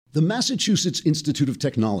The Massachusetts Institute of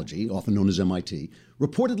Technology, often known as MIT,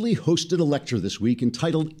 reportedly hosted a lecture this week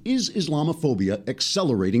entitled, "Is Islamophobia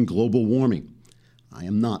Accelerating Global Warming?" I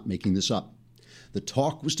am not making this up. The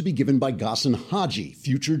talk was to be given by Ghassan Haji,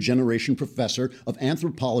 future generation professor of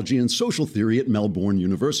anthropology and social theory at Melbourne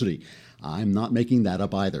University. I'm not making that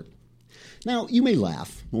up either. Now, you may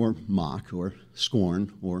laugh, or mock, or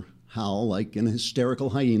scorn, or howl like an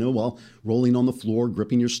hysterical hyena while rolling on the floor,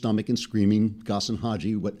 gripping your stomach and screaming, "Ghassan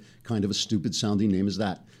Haji, what kind of a stupid-sounding name is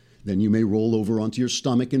that?" Then you may roll over onto your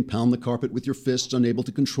stomach and pound the carpet with your fists, unable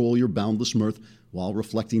to control your boundless mirth, while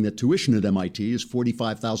reflecting that tuition at MIT is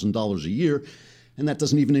 $45,000 a year, and that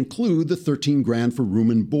doesn't even include the $13,000 for room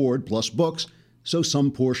and board plus books. So some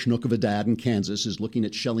poor schnook of a dad in Kansas is looking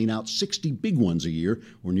at shelling out 60 big ones a year,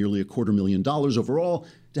 or nearly $250,000 overall,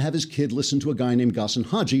 to have his kid listen to a guy named Ghassan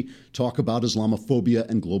Haji talk about Islamophobia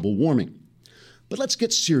and global warming. But let's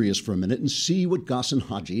get serious for a minute and see what Ghassan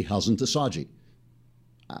Haji has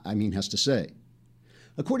to say.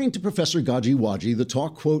 According to Professor Gaji Waji, the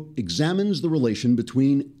talk, quote, examines the relation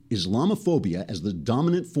between Islamophobia as the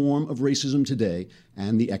dominant form of racism today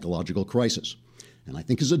and the ecological crisis. And I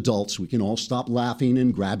think as adults, we can all stop laughing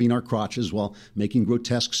and grabbing our crotches while making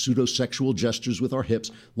grotesque pseudo-sexual gestures with our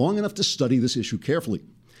hips long enough to study this issue carefully.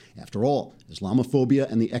 After all,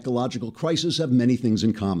 Islamophobia and the ecological crisis have many things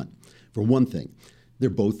in common. For one thing, they're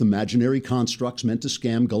both imaginary constructs meant to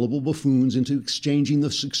scam gullible buffoons into exchanging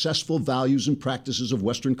the successful values and practices of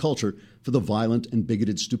Western culture for the violent and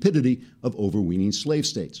bigoted stupidity of overweening slave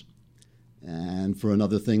states. And for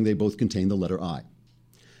another thing, they both contain the letter I.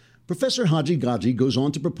 Professor Haji Gaji goes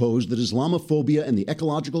on to propose that Islamophobia and the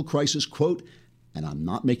ecological crisis, quote, and I'm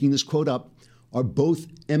not making this quote up, are both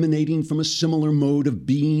emanating from a similar mode of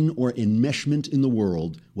being or enmeshment in the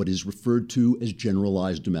world, what is referred to as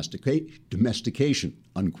generalized domestication,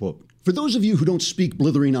 unquote. For those of you who don't speak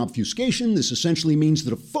blithering obfuscation, this essentially means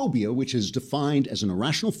that a phobia, which is defined as an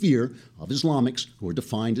irrational fear of Islamics, who are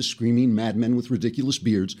defined as screaming madmen with ridiculous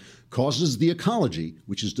beards, causes the ecology,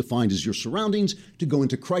 which is defined as your surroundings, to go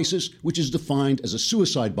into crisis, which is defined as a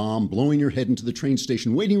suicide bomb blowing your head into the train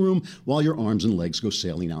station waiting room while your arms and legs go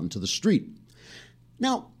sailing out into the street.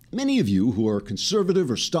 Now, many of you who are conservative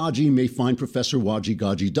or stodgy may find Professor Waji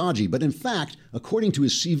Gaji dodgy, but in fact, according to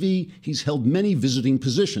his CV, he's held many visiting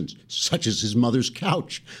positions, such as his mother's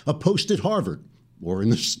couch, a post at Harvard, or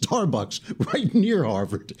in the Starbucks right near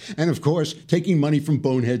Harvard, and of course, taking money from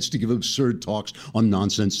boneheads to give absurd talks on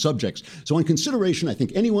nonsense subjects. So on consideration, I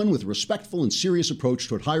think anyone with a respectful and serious approach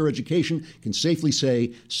toward higher education can safely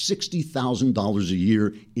say $60,000 a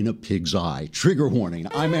year in a pig's eye. Trigger warning.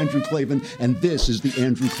 I'm Andrew Klavan, and this is The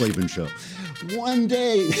Andrew Klavan Show. One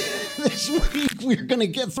day this week, we're going to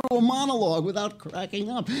get through a monologue without cracking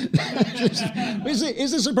up. Is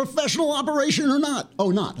this a professional operation or not?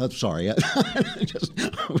 Oh, not. I'm sorry. I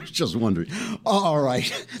was just wondering. All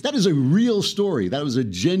right. That is a real story. That was a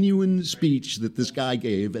genuine speech that this guy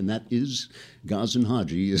gave, and that is Ghassan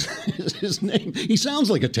Haji is his name. He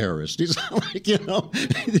sounds like a terrorist. He's like,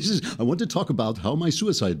 I want to talk about how my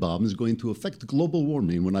suicide bomb is going to affect global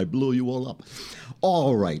warming when I blow you all up.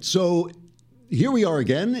 All right. So here we are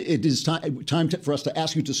again. It is time for us to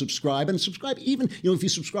ask you to subscribe. And subscribe even, if you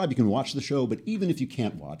subscribe, you can watch the show. But even if you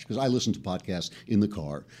can't watch, because I listen to podcasts in the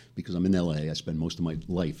car, because I'm in L.A., I spend most of my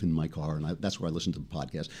life in my car, and that's where I listen to the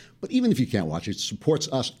podcast. But even if you can't watch, it supports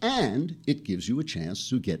us, and it gives you a chance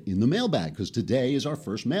to get in the mailbag, because today is our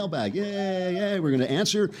first mailbag. Yay! We're going to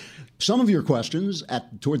answer some of your questions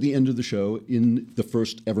toward the end of the show in the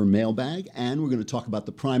first ever mailbag, and we're going to talk about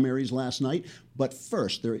the primaries last night. But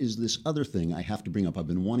first, there is this other thing I have to bring up. I've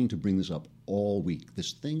been wanting to bring this up all week,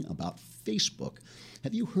 this thing about Facebook.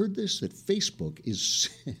 Have you heard this? That Facebook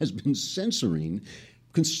has been censoring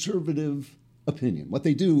conservative opinion. What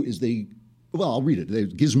they do is I'll read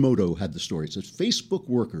it. Gizmodo had the story. It says, Facebook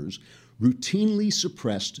workers routinely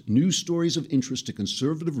suppressed news stories of interest to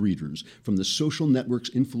conservative readers from the social network's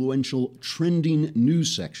influential trending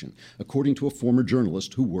news section, according to a former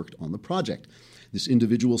journalist who worked on the project. This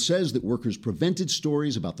individual says that workers prevented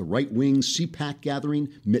stories about the right-wing CPAC gathering,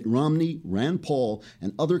 Mitt Romney, Rand Paul,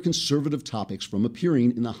 and other conservative topics from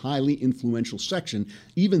appearing in the highly influential section,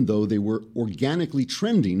 even though they were organically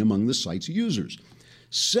trending among the site's users.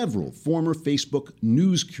 Several former Facebook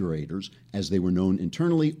news curators, as they were known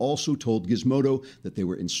internally, also told Gizmodo that they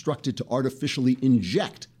were instructed to artificially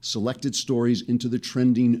inject selected stories into the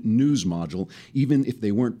trending news module, even if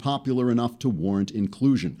they weren't popular enough to warrant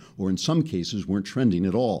inclusion, or in some cases weren't trending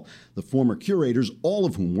at all. The former curators, all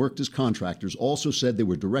of whom worked as contractors, also said they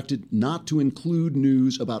were directed not to include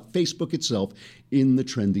news about Facebook itself in the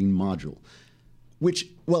trending module. Which,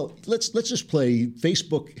 well, let's just play.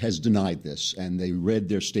 Facebook has denied this, and they read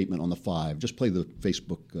their statement on the 5. Just play the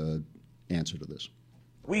Facebook answer to this.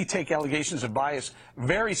 We take allegations of bias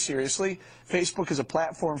very seriously. Facebook is a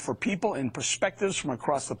platform for people and perspectives from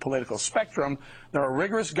across the political spectrum. There are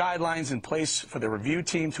rigorous guidelines in place for the review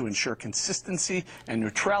team to ensure consistency and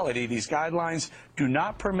neutrality. These guidelines do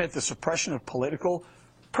not permit the suppression of political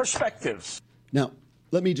perspectives. Now,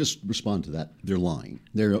 let me just respond to that. They're lying.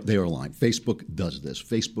 They are lying. Facebook does this.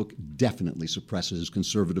 Facebook definitely suppresses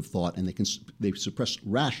conservative thought, and they suppress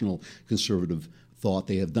rational conservative thought.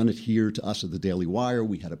 They have done it here to us at the Daily Wire.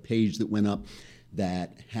 We had a page that went up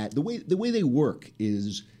that had the way they work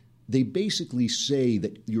is they basically say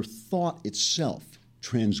that your thought itself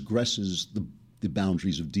transgresses the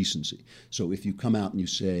boundaries of decency. So if you come out and you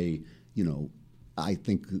say, I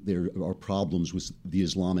think there are problems with the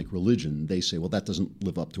Islamic religion, they say, well, that doesn't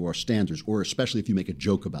live up to our standards, or especially if you make a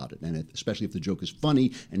joke about it. And especially if the joke is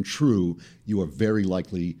funny and true, you are very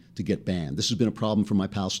likely to get banned. This has been a problem for my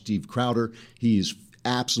pal Steve Crowder. He is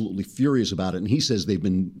absolutely furious about it, and he says they've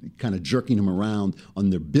been kind of jerking him around on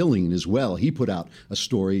their billing as well. He put out a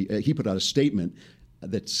statement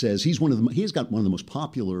that says he's got one of the most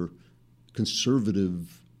popular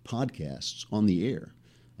conservative podcasts on the air.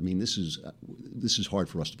 I mean, this is hard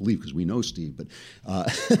for us to believe because we know Steve, but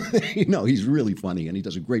he's really funny and he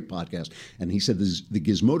does a great podcast. And he said the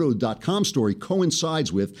Gizmodo.com story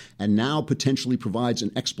coincides with and now potentially provides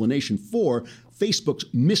an explanation for Facebook's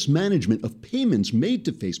mismanagement of payments made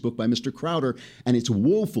to Facebook by Mr. Crowder and its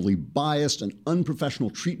woefully biased and unprofessional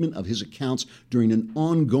treatment of his accounts during an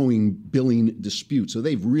ongoing billing dispute. So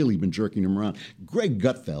they've really been jerking him around. Greg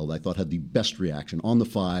Gutfeld, I thought, had the best reaction on the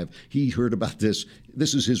 5. He heard about this.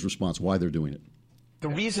 This is his response, why they're doing it. The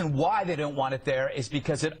reason why they don't want it there is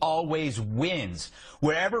because it always wins.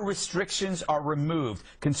 Wherever restrictions are removed,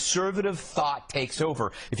 conservative thought takes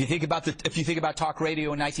over. If you think about talk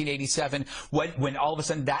radio in 1987, when all of a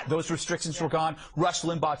sudden those restrictions were gone, Rush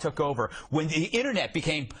Limbaugh took over. When the internet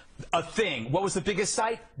became a thing, what was the biggest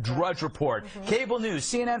site? Drudge Report. Cable news,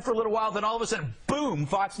 CNN for a little while, then all of a sudden, boom,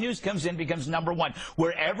 Fox News comes in, becomes #1.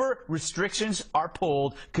 Wherever restrictions are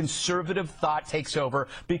pulled, conservative thought takes over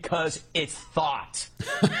because it's thought.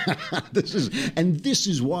 This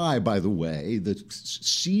is why, by the way, the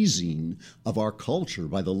seizing of our culture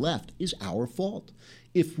by the left is our fault.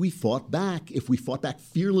 If we fought back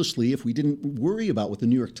fearlessly, if we didn't worry about what the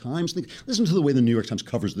New York Times thinks. Listen to the way the New York Times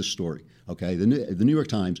covers this story, okay? The New York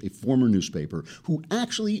Times, a former newspaper, who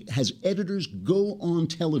actually has editors go on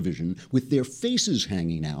television with their faces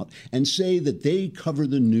hanging out and say that they cover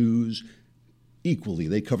the news equally.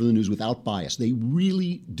 They cover the news without bias. They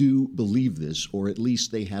really do believe this, or at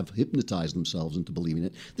least they have hypnotized themselves into believing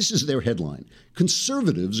it. This is their headline.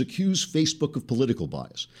 Conservatives accuse Facebook of political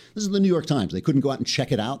bias. This is the New York Times. They couldn't go out and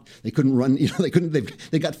check it out. They couldn't run,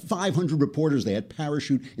 they got 500 reporters. They had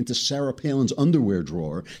parachute into Sarah Palin's underwear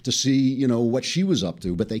drawer to see, what she was up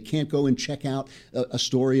to, but they can't go and check out a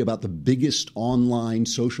story about the biggest online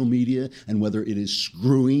social media and whether it is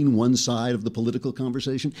screwing one side of the political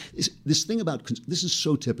conversation. This thing about this is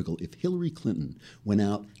so typical. If Hillary Clinton went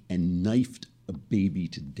out and knifed a baby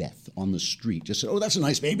to death on the street, just said, "Oh, that's a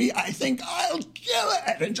nice baby. I think I'll kill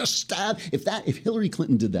it," and just stab. If Hillary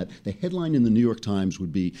Clinton did that, the headline in the New York Times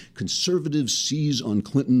would be "Conservatives Seize on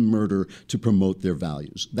Clinton Murder to Promote Their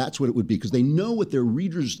Values." That's what it would be, because they know what their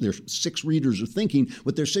 6 readers are thinking.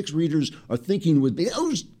 What their 6 readers are thinking would be,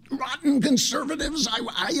 "Oh, rotten conservatives,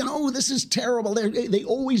 this is terrible." They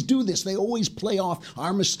always do this. They always play off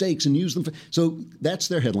our mistakes and use them. So that's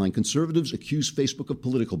their headline. Conservatives accuse Facebook of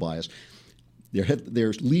political bias.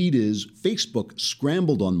 Their lead is Facebook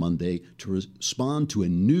scrambled on Monday to respond to a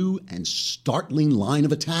new and startling line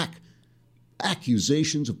of attack.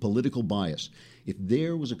 Accusations of political bias. If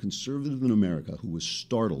there was a conservative in America who was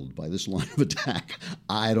startled by this line of attack,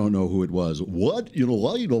 I don't know who it was. What? I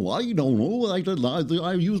don't know.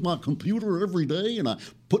 I use my computer every day and I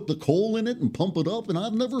put the coal in it and pump it up, and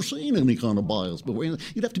I've never seen any kind of bias. But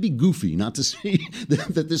you'd have to be goofy not to see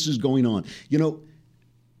that this is going on.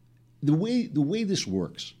 The way this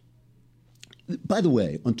works. By the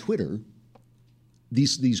way, on Twitter,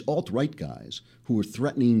 these alt-right guys who are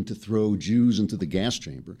threatening to throw Jews into the gas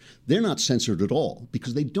chamber, they're not censored at all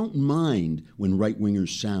because they don't mind when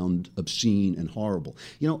right-wingers sound obscene and horrible.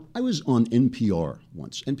 I was on NPR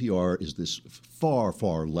once. NPR is this far,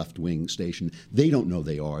 far left-wing station. They don't know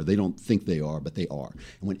they are. They don't think they are, but they are.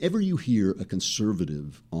 And whenever you hear a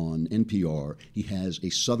conservative on NPR, he has a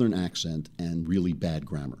Southern accent and really bad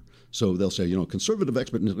grammar. So they'll say, conservative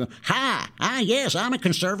expert, and they'll go, yes, I'm a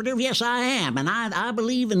conservative. Yes, I am, and I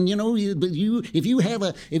believe in, if you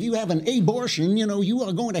have an abortion, you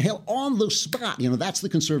are going to hell on the spot. That's the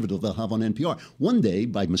conservative they'll have on NPR. One day,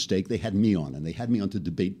 by mistake, they had me on, and they had me on to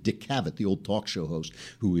debate Dick Cavett, the old talk show host,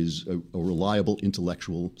 who is a reliable,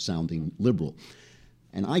 intellectual-sounding liberal.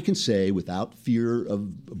 And I can say, without fear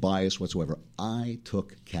of bias whatsoever, I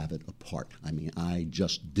took Cavett apart. I mean, I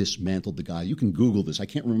just dismantled the guy. You can Google this. I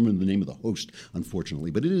can't remember the name of the host,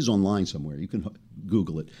 unfortunately, but it is online somewhere. You can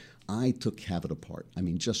Google it. I took Cavett apart. I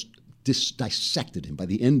mean, just dissected him. By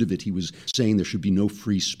the end of it, he was saying there should be no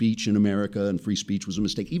free speech in America, and free speech was a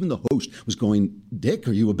mistake. Even the host was going, Dick,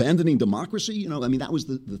 are you abandoning democracy? That was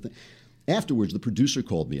the thing. Afterwards, the producer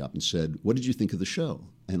called me up and said, what did you think of the show?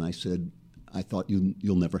 And I said, I thought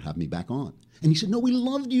you'll never have me back on. And he said, no, we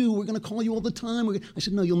loved you. We're going to call you all the time. I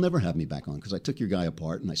said, no, you'll never have me back on because I took your guy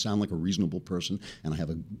apart and I sound like a reasonable person and I have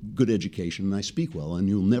a good education and I speak well and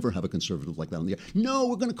you'll never have a conservative like that on the air. No,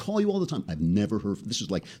 we're going to call you all the time. I've never heard. This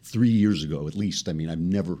is like 3 years ago at least. I mean, I've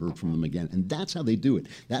never heard from them again. And that's how they do it.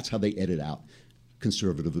 That's how they edit out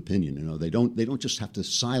conservative opinion. They don't just have to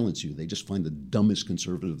silence you. They just find the dumbest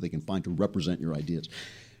conservative they can find to represent your ideas.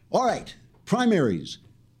 All right, primaries.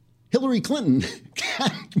 Hillary Clinton,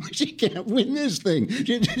 she can't win this thing.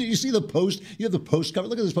 Did you see the post? You have the post cover.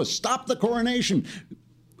 Look at this post. Stop the coronation.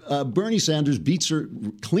 Bernie Sanders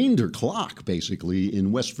cleaned her clock, basically,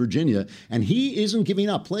 in West Virginia, and he isn't giving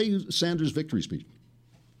up. Play Sanders' victory speech.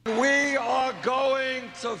 We are going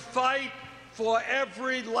to fight for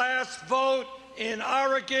every last vote in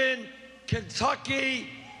Oregon, Kentucky,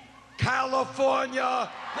 California,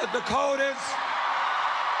 the Dakotas.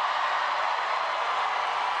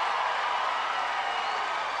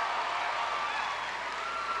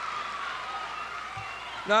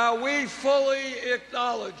 Now, we fully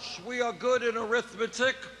acknowledge, we are good in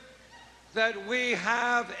arithmetic, that we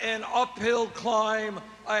have an uphill climb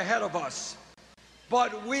ahead of us.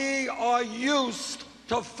 But we are used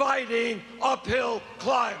to fighting uphill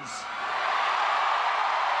climbs.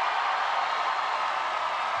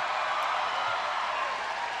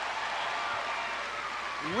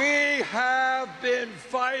 We have been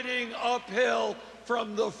fighting uphill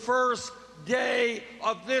from the first day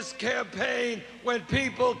of this campaign when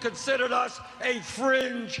people considered us a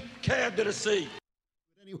fringe candidacy.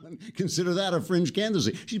 Anyone consider that a fringe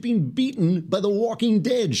candidacy? She's being beaten by the Walking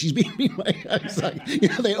Dead. She's being beaten by,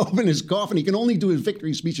 they open his coffin. He can only do his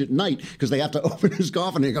victory speech at night because they have to open his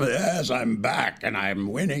coffin. And he goes, yes, I'm back and I'm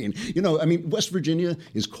winning. And, West Virginia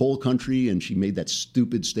is coal country, and she made that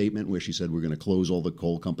stupid statement where she said we're going to close all the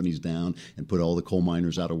coal companies down and put all the coal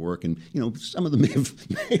miners out of work. And, some of them may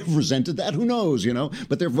have resented that. Who knows,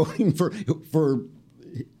 But they're voting for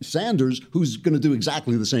Sanders, who's going to do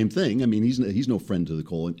exactly the same thing. I mean, he's no friend to the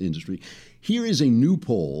coal industry. Here is a new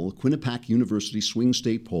poll, Quinnipiac University swing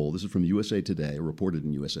state poll. This is from USA Today, reported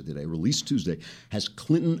in USA Today, released Tuesday, has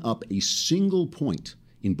Clinton up a single point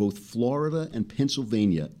in both Florida and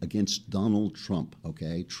Pennsylvania against Donald Trump.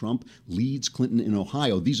 Okay, Trump leads Clinton in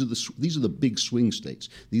Ohio. These are the big swing states.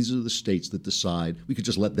 These are the states that decide. We could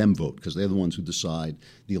just let them vote because they're the ones who decide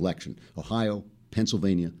the election. Ohio,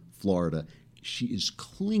 Pennsylvania, Florida. She is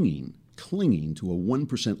clinging to a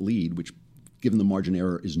 1% lead, which, given the margin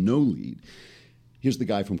error, is no lead. Here's the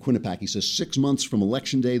guy from Quinnipiac. He says, 6 months from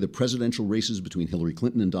Election Day, the presidential races between Hillary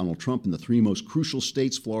Clinton and Donald Trump in the three most crucial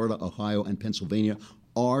states, Florida, Ohio, and Pennsylvania,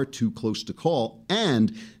 are too close to call.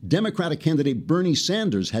 And Democratic candidate Bernie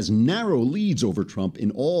Sanders has narrow leads over Trump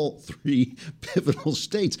in all three pivotal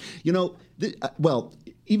states. Even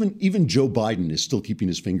Joe Biden is still keeping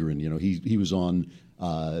his finger in. He was on...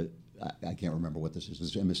 I can't remember what this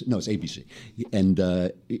is. It's ABC. And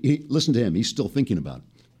listen to him. He's still thinking about it.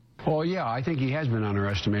 Well, yeah, I think he has been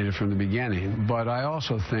underestimated from the beginning. But I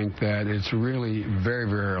also think that it's really very,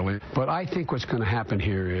 very early. But I think what's going to happen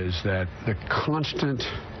here is that the constant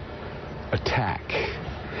attack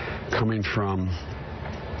coming from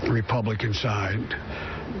the Republican side,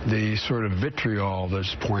 the sort of vitriol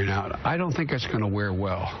that's pouring out, I don't think it's going to wear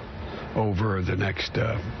well over the next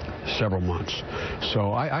several months.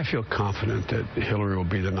 So I feel confident that Hillary will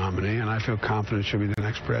be the nominee, and I feel confident she'll be the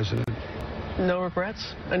next president. No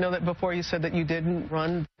regrets? I know that before you said that you didn't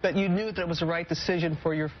run, but you knew that it was the right decision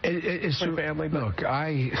for your family. But... Look,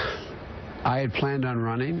 I had planned on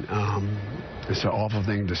running. It's an awful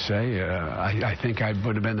thing to say. I think I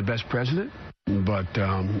would have been the best president. But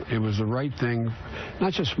it was the right thing,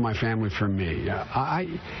 not just for my family, for me.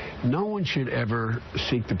 No one should ever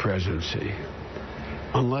seek the presidency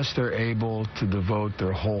unless they're able to devote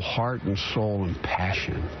their whole heart and soul and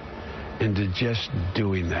passion into just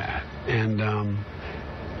doing that. And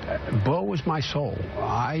Beau was my soul.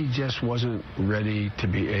 I just wasn't ready to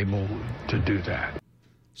be able to do that.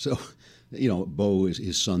 So, Beau,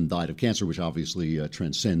 his son died of cancer, which obviously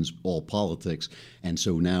transcends all politics. And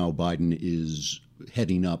so now Biden is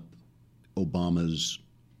heading up Obama's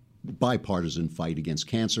bipartisan fight against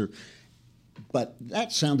cancer. But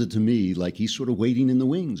that sounded to me like he's sort of waiting in the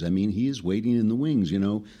wings. I mean, he is waiting in the wings,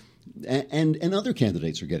 and other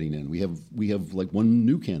candidates are getting in. We have like one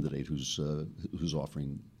new candidate who's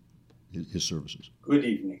offering his services. Good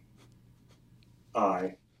evening.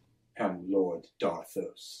 I am Lord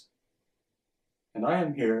Darthos, and I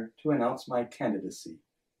am here to announce my candidacy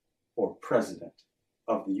for President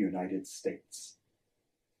of the United States.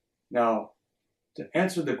 Now, to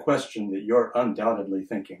answer the question that you're undoubtedly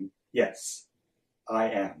thinking, yes, I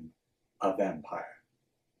am a vampire.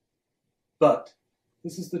 But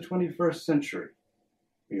this is the 21st century.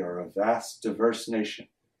 We are a vast, diverse nation,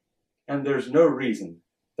 and there's no reason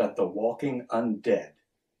that the walking undead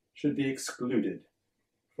should be excluded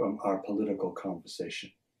from our political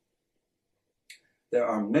conversation. There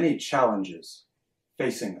are many challenges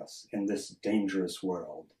facing us in this dangerous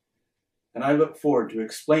world, and I look forward to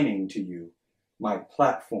explaining to you my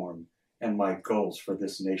platform and my goals for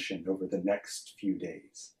this nation over the next few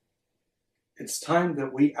days. It's time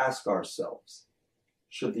that we ask ourselves,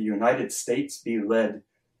 should the United States be led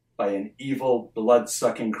by an evil,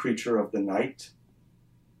 blood-sucking creature of the night,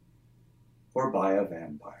 or by a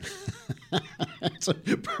vampire? That's a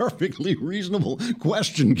perfectly reasonable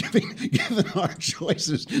question, given our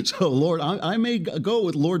choices. So, Lord, I may go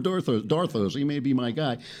with Lord Darthos. He may be my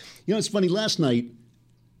guy. It's funny. Last night,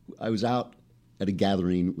 I was out at a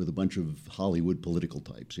gathering with a bunch of Hollywood political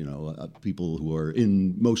types, people who are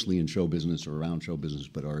mostly in show business or around show business,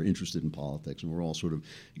 but are interested in politics. And we're all sort of,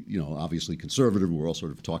 obviously conservative. We're all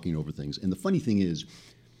sort of talking over things. And the funny thing is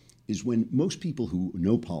when most people who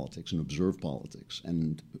know politics and observe politics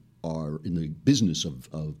and are in the business of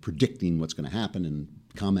predicting what's going to happen and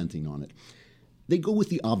commenting on it, they go with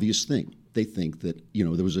the obvious thing. They think that,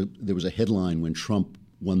 there was a headline when Trump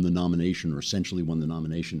won the nomination, or essentially won the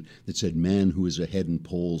nomination, that said, "Man who is ahead in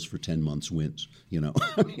polls for 10 months wins."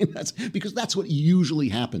 I mean, that's what usually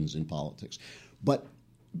happens in politics. But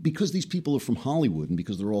because these people are from Hollywood and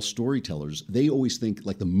because they're all storytellers, they always think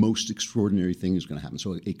like the most extraordinary thing is going to happen.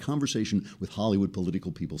 So a conversation with Hollywood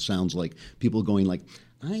political people sounds like people going like,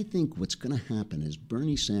 "I think what's going to happen is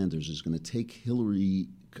Bernie Sanders is going to take Hillary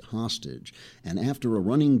hostage, and after a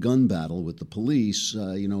running gun battle with the police,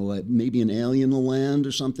 maybe an alien will land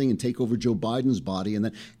or something and take over Joe Biden's body." And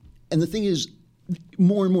the thing is,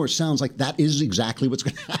 more and more sounds like that is exactly what's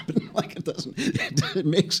going to happen. Like it doesn't.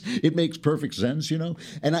 It makes perfect sense,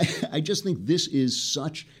 And I just think this is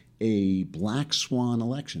such a black swan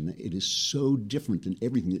election. It is so different than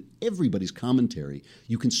everything. Everybody's commentary,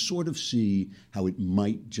 you can sort of see how it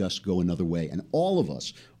might just go another way. And all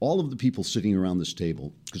of the people sitting around this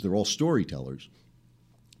table, because they're all storytellers,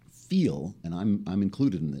 feel, and I'm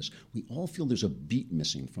included in this, we all feel there's a beat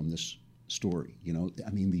missing from this story. I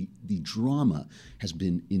mean, the drama has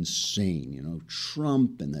been insane.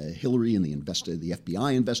 Trump and the Hillary and the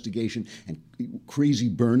FBI investigation, and Crazy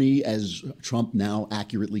Bernie, as Trump now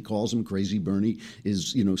accurately calls him, Crazy Bernie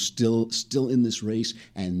is still in this race,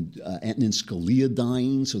 and Antonin Scalia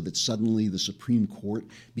dying, so that suddenly the Supreme Court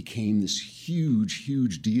became this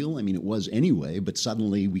huge deal. I mean, it was anyway, but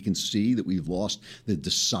suddenly we can see that we've lost the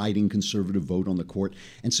deciding conservative vote on the court,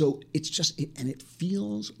 and so it's just and it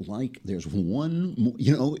feels like there's one more,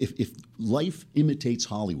 if life imitates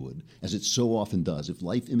Hollywood, as it so often does, if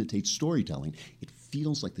life imitates storytelling, it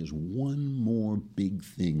feels like there's one more big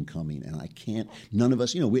thing coming, and none of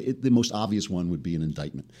us, the most obvious one would be an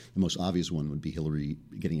indictment. The most obvious one would be Hillary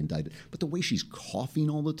getting indicted. But the way she's coughing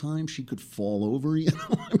all the time, she could fall over,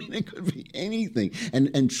 I mean, it could be anything.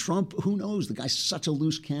 And Trump, who knows? The guy's such a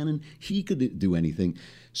loose cannon, he could do anything.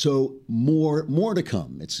 So more to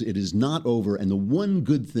come. It is not over. And the one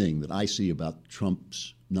good thing that I see about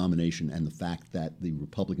Trump's nomination and the fact that the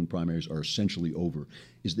Republican primaries are essentially over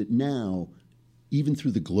is that now, even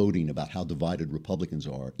through the gloating about how divided Republicans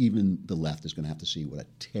are, even the left is going to have to see what a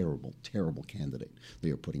terrible, terrible candidate they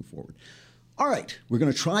are putting forward. All right, we're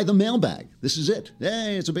going to try the mailbag. This is it.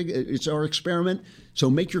 Hey, it's our experiment. So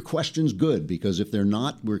make your questions good, because if they're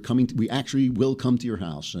not, we actually will come to your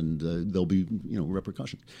house, and there'll be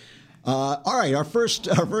repercussions. All right, our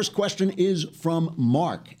first question is from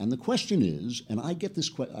Mark, and the question is, and I get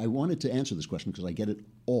this. I wanted to answer this question because I get it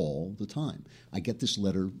all the time. I get this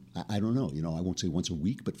letter. I don't know. I won't say once a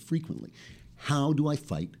week, but frequently. How do I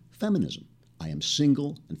fight feminism? I am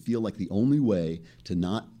single and feel like the only way to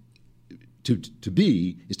not to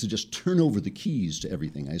be is to just turn over the keys to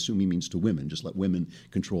everything. I assume he means to women, just let women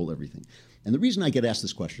control everything. And the reason I get asked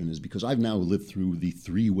this question is because I've now lived through the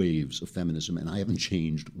 3 waves of feminism, and I haven't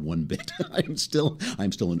changed one bit. I'm still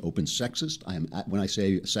an open sexist. When I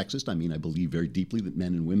say sexist, I mean I believe very deeply that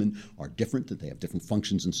men and women are different, that they have different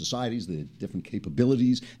functions in societies, they have different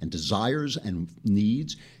capabilities and desires and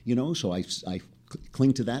needs. So I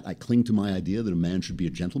cling to that. I cling to my idea that a man should be a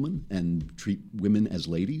gentleman and treat women as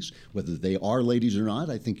ladies, whether they are ladies or not.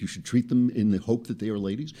 I think you should treat them in the hope that they are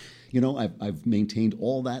ladies. I've maintained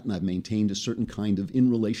all that, and I've maintained a certain kind of,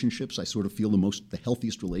 in relationships, I sort of feel the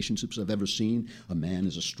healthiest relationships I've ever seen. A man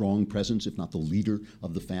is a strong presence, if not the leader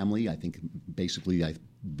of the family. I think basically, I'd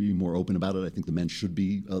be more open about it. I think the man should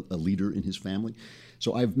be a leader in his family.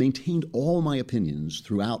 So I've maintained all my opinions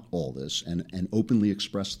throughout all this and openly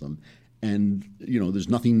expressed them. And, there's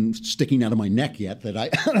nothing sticking out of my neck yet that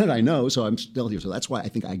I know, so I'm still here. So that's why I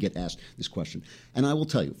think I get asked this question. And I will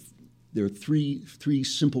tell you, there are three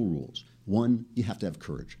simple rules. One, you have to have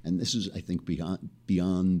courage. And this is, I think,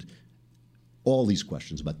 beyond all these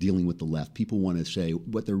questions about dealing with the left. People want to say,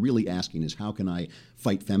 what they're really asking is, how can I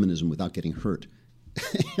fight feminism without getting hurt?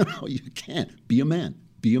 You can't. Be a man.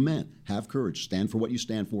 Be a man. Have courage. Stand for what you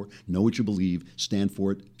stand for. Know what you believe. Stand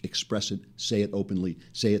for it. Express it. Say it openly.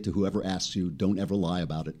 Say it to whoever asks you. Don't ever lie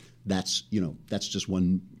about it. That's just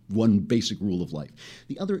one basic rule of life.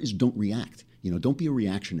 The other is don't react. Don't be a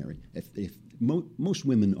reactionary. If most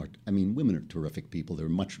women women are terrific people. They're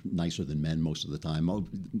much nicer than men most of the time.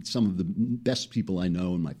 Some of the best people I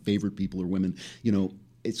know and my favorite people are women.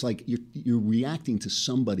 It's like you're reacting to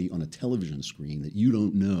somebody on a television screen that you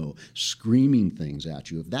don't know, screaming things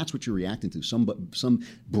at you. If that's what you're reacting to, some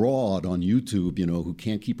broad on YouTube, who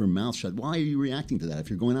can't keep her mouth shut, why are you reacting to that?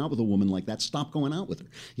 If you're going out with a woman like that, stop going out with her.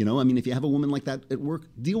 If you have a woman like that at work,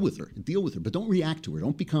 deal with her, but don't react to her.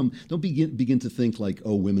 Don't begin to think like,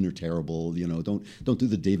 oh, women are terrible. Don't do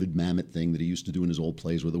the David Mamet thing that he used to do in his old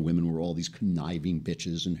plays where the women were all these conniving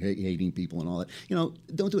bitches and hating people and all that.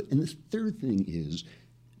 Don't do it. And this third thing is,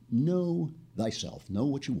 know thyself. Know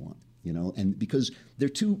what you want, and because there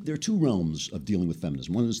are two realms of dealing with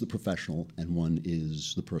feminism. One is the professional, and one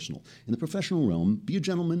is the personal. In the professional realm, be a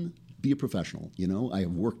gentleman, be a professional. I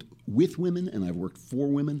have worked with women and I've worked for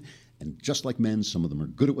women, and just like men, some of them are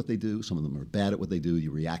good at what they do, some of them are bad at what they do.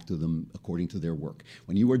 You react to them according to their work.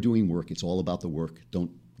 When you are doing work, it's all about the work.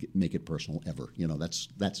 Don't make it personal ever.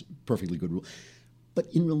 That's perfectly good rule. But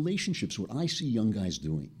in relationships, what I see young guys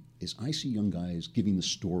doing is I see young guys giving the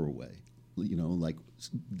store away. Like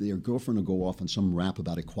their girlfriend will go off on some rap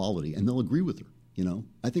about equality, and they'll agree with her.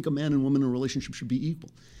 I think a man and woman in a relationship should be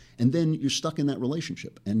equal. And then you're stuck in that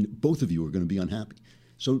relationship, and both of you are going to be unhappy.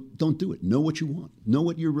 So don't do it. Know what you want. Know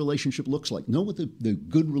what your relationship looks like. Know what the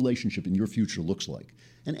good relationship in your future looks like,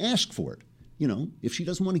 and ask for it. If she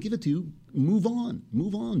doesn't want to give it to you, move on.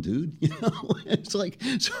 Move on, dude. It's like,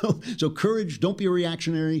 so courage, don't be a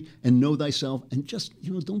reactionary, and know thyself, and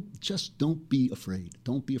don't be afraid.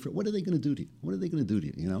 Don't be afraid. What are they going to do to you? What are they going to do to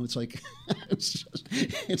you? It's like,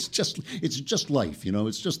 it's just life,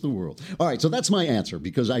 it's just the world. All right, so that's my answer,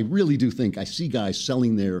 because I really do think I see guys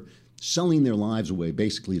selling their lives away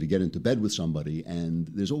basically to get into bed with somebody, and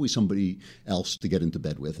there's always somebody else to get into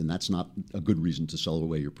bed with, and that's not a good reason to sell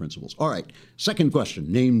away your principles. All right, second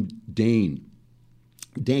question, named Dane.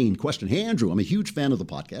 Dane, question. Hey, Andrew, I'm a huge fan of the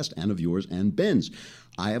podcast and of yours and Ben's.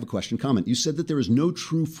 I have a question comment. You said that there is no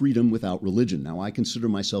true freedom without religion. Now, I consider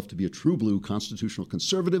myself to be a true blue constitutional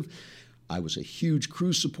conservative. I was a huge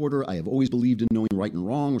Cruz supporter. I have always believed in knowing right and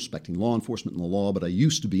wrong, respecting law enforcement and the law, but I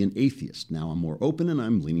used to be an atheist. Now I'm more open and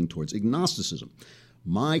I'm leaning towards agnosticism.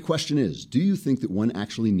 My question is, do you think that one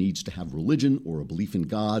actually needs to have religion or a belief in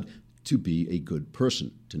God to be a good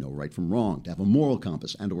person, to know right from wrong, to have a moral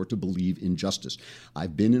compass, and or to believe in justice?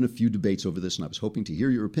 I've been in a few debates over this, and I was hoping to hear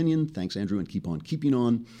your opinion. Thanks, Andrew, and keep on keeping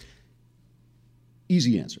on.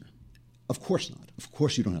 Easy answer. Of course not. Of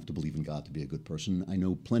course you don't have to believe in God to be a good person. I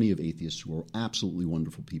know plenty of atheists who are absolutely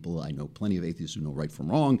wonderful people. I know plenty of atheists who know right from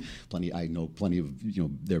wrong. I know plenty of,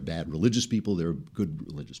 they're bad religious people. They're good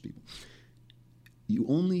religious people. You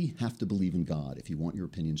only have to believe in God if you want your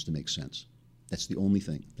opinions to make sense. That's the only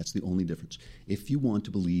thing. That's the only difference. If you want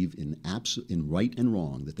to believe in right and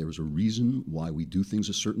wrong, that there is a reason why we do things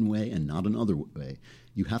a certain way and not another way,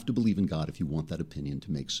 you have to believe in God if you want that opinion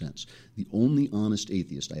to make sense. The only honest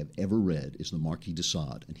atheist I have ever read is the Marquis de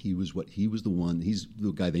Sade, and he's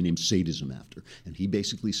the guy they named sadism after. And he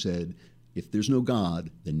basically said, if there's no God,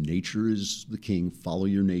 then nature is the king. Follow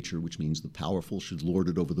your nature, which means the powerful should lord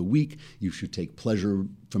it over the weak. You should take pleasure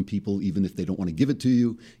from people even if they don't want to give it to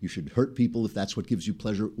you. You should hurt people if that's what gives you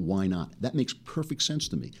pleasure. Why not? That makes perfect sense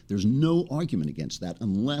to me. There's no argument against that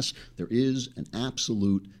unless there is an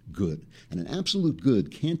absolute good. And an absolute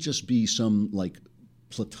good can't just be some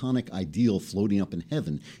platonic ideal floating up in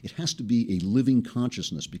heaven. It has to be a living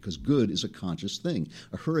consciousness, because good is a conscious thing.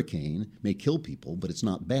 A hurricane may kill people, but it's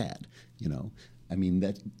not bad. I mean,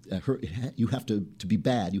 you have to be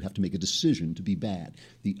bad, you have to make a decision to be bad.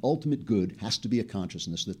 The ultimate good has to be a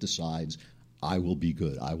consciousness that decides, I will be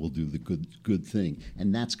good. I will do the good thing.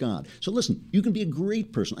 And that's God. So listen, you can be a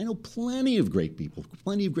great person. I know plenty of great people,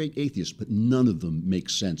 plenty of great atheists, but none of them make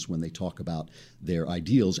sense when they talk about their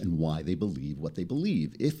ideals and why they believe what they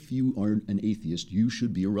believe. If you are an atheist, you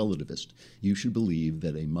should be a relativist. You should believe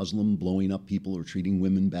that a Muslim blowing up people or treating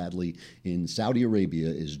women badly in Saudi Arabia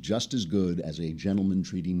is just as good as a gentleman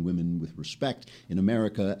treating women with respect in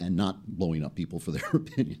America and not blowing up people for their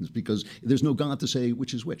opinions, because there's no God to say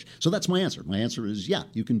which is which. So that's my answer. My answer is, yeah,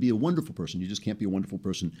 you can be a wonderful person. You just can't be a wonderful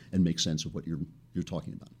person and make sense of what you're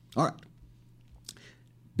talking about. All right.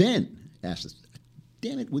 Ben asked us,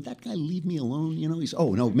 damn it, would that guy leave me alone?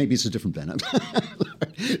 Maybe it's a different Ben.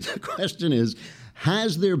 The question is,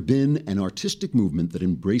 has there been an artistic movement that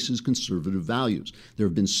embraces conservative values? There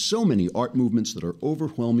have been so many art movements that are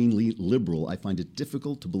overwhelmingly liberal, I find it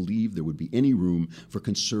difficult to believe there would be any room for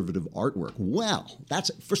conservative artwork. Well,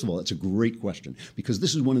 first of all, that's a great question, because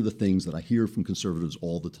this is one of the things that I hear from conservatives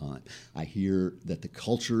all the time. I hear that the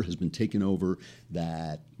culture has been taken over,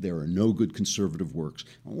 that there are no good conservative works.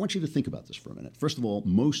 I want you to think about this for a minute. First of all,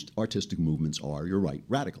 most artistic movements are, you're right,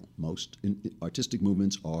 radical. Most artistic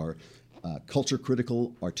movements are culture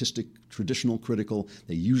critical, artistic, traditional critical.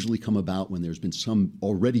 They usually come about when there's been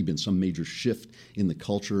already been some major shift in the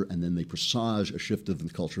culture, and then they presage a shift of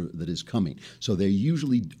the culture that is coming. So they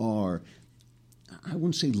usually are, I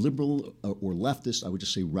wouldn't say liberal or leftist, I would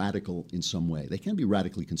just say radical in some way. They can be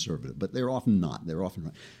radically conservative, but they're often not. They're often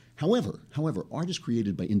right. However, art is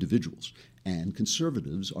created by individuals, and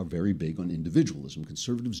conservatives are very big on individualism.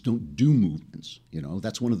 Conservatives don't do movements.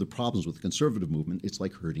 That's one of the problems with the conservative movement. It's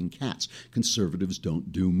like herding cats. Conservatives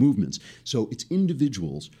don't do movements. So it's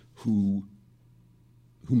individuals who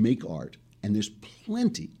make art, and there's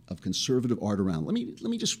plenty of conservative art around. Let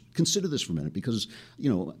me just consider this for a minute, because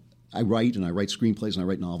I write screenplays and I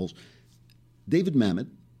write novels. David Mamet,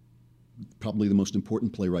 probably the most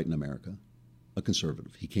important playwright in America, a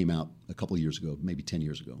conservative. He came out a couple of years ago, maybe 10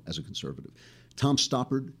 years ago, as a conservative. Tom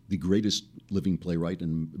Stoppard, the greatest living playwright,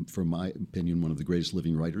 and from my opinion, one of the greatest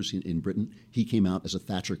living writers in Britain, he came out as a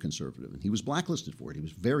Thatcher conservative, and he was blacklisted for it. He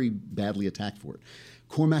was very badly attacked for it.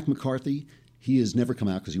 Cormac McCarthy, he has never come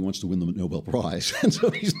out because he wants to win the Nobel Prize, and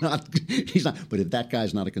so he's not. But if that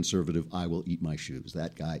guy's not a conservative, I will eat my shoes.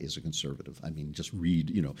 That guy is a conservative. I mean, just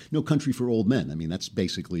read, No Country for Old Men. I mean, that's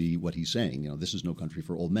basically what he's saying. This is No Country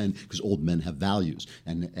for Old Men, because old men have values.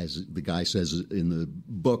 And as the guy says in the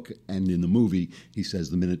book and in the movie, he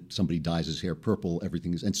says the minute somebody dyes his hair purple,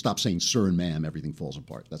 everything is, and stop saying sir and ma'am, everything falls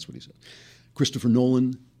apart. That's what he says. Christopher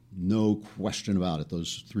Nolan, no question about it.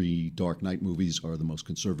 Those 3 Dark Knight movies are the most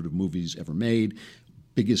conservative movies ever made.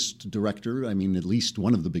 Biggest director, at least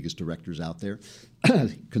one of the biggest directors out there.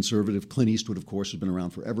 Conservative. Clint Eastwood, of course, has been around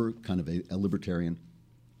forever, kind of a libertarian.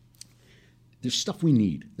 There's stuff we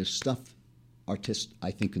need. There's stuff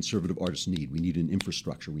I think conservative artists need. We need an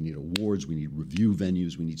infrastructure. We need awards. We need review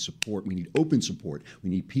venues. We need support. We need open support. We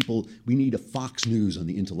need people. We need a Fox News on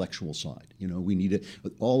the intellectual side. We need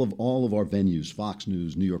all of our venues, Fox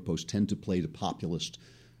News, New York Post, tend to play the populist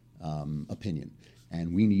opinion.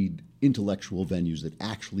 And we need intellectual venues that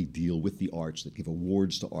actually deal with the arts, that give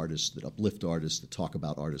awards to artists, that uplift artists, that talk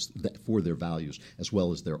about artists for their values as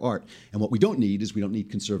well as their art. And what we don't need is we don't need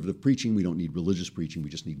conservative preaching. We don't need religious preaching. We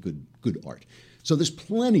just need good art. So there's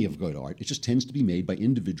plenty of good art. It just tends to be made by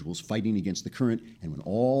individuals fighting against the current. And when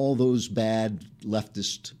all those bad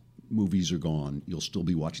leftist movies are gone, you'll still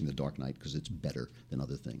be watching The Dark Knight because it's better than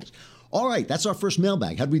other things. All right, that's our first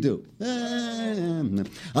mailbag. How'd we do?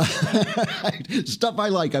 Stuff I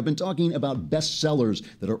like. I've been talking about bestsellers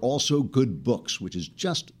that are also good books, which is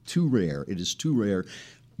just too rare. It is too rare.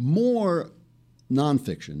 More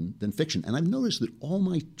nonfiction than fiction. And I've noticed that all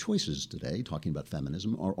my choices today, talking about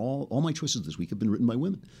feminism, are all my choices this week have been written by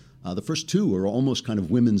women. The first 2 are almost kind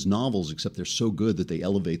of women's novels, except they're so good that they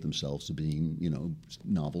elevate themselves to being,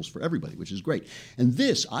 novels for everybody, which is great. And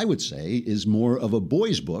this, I would say, is more of a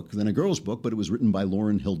boy's book than a girl's book, but it was written by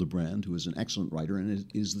Lauren Hildebrand, who is an excellent writer, and it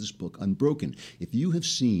is this book, Unbroken. If you have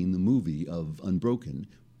seen the movie of Unbroken,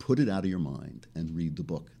 put it out of your mind and read the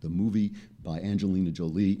book. The movie by Angelina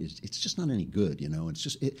Jolie it's just not any good, It's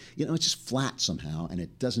just it's just flat somehow, and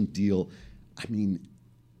it doesn't deal. I mean,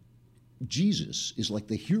 Jesus is like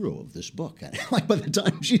the hero of this book. Like by the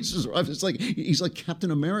time Jesus arrives, it's like he's like Captain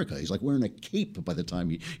America. He's like wearing a cape by the time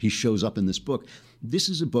he shows up in this book. This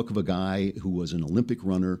is a book of a guy who was an Olympic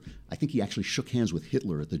runner. I think he actually shook hands with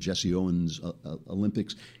Hitler at the Jesse Owens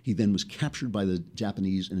Olympics. He then was captured by the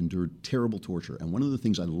Japanese and endured terrible torture. And one of the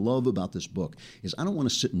things I love about this book is I don't want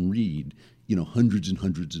to sit and read hundreds and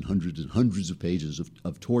hundreds and hundreds and hundreds of pages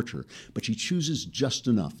of torture, but she chooses just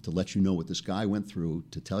enough to let you know what this guy went through,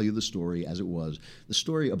 to tell you the story as it was, the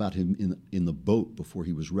story about him in the boat before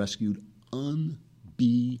he was rescued.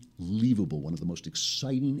 Unbelievable. One of the most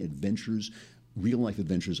exciting adventures, real-life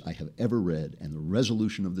adventures I have ever read, and the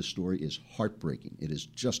resolution of this story is heartbreaking. It is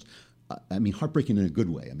just, heartbreaking in a good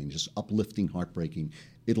way. Just uplifting, heartbreaking.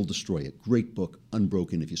 It'll destroy it. Great book,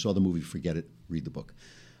 Unbroken. If you saw the movie, forget it. Read the book.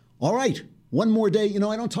 All right. One more day.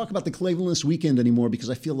 I don't talk about the Klavanless weekend anymore because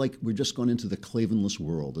I feel like we're just gone into the Klavanless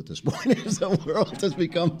world at this point. The world has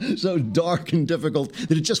become so dark and difficult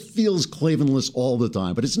that it just feels Klavanless all the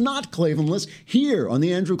time. But it's not Klavanless here on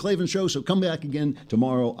The Andrew Klavan Show. So come back again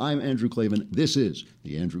tomorrow. I'm Andrew Klavan. This is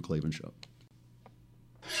The Andrew Klavan Show.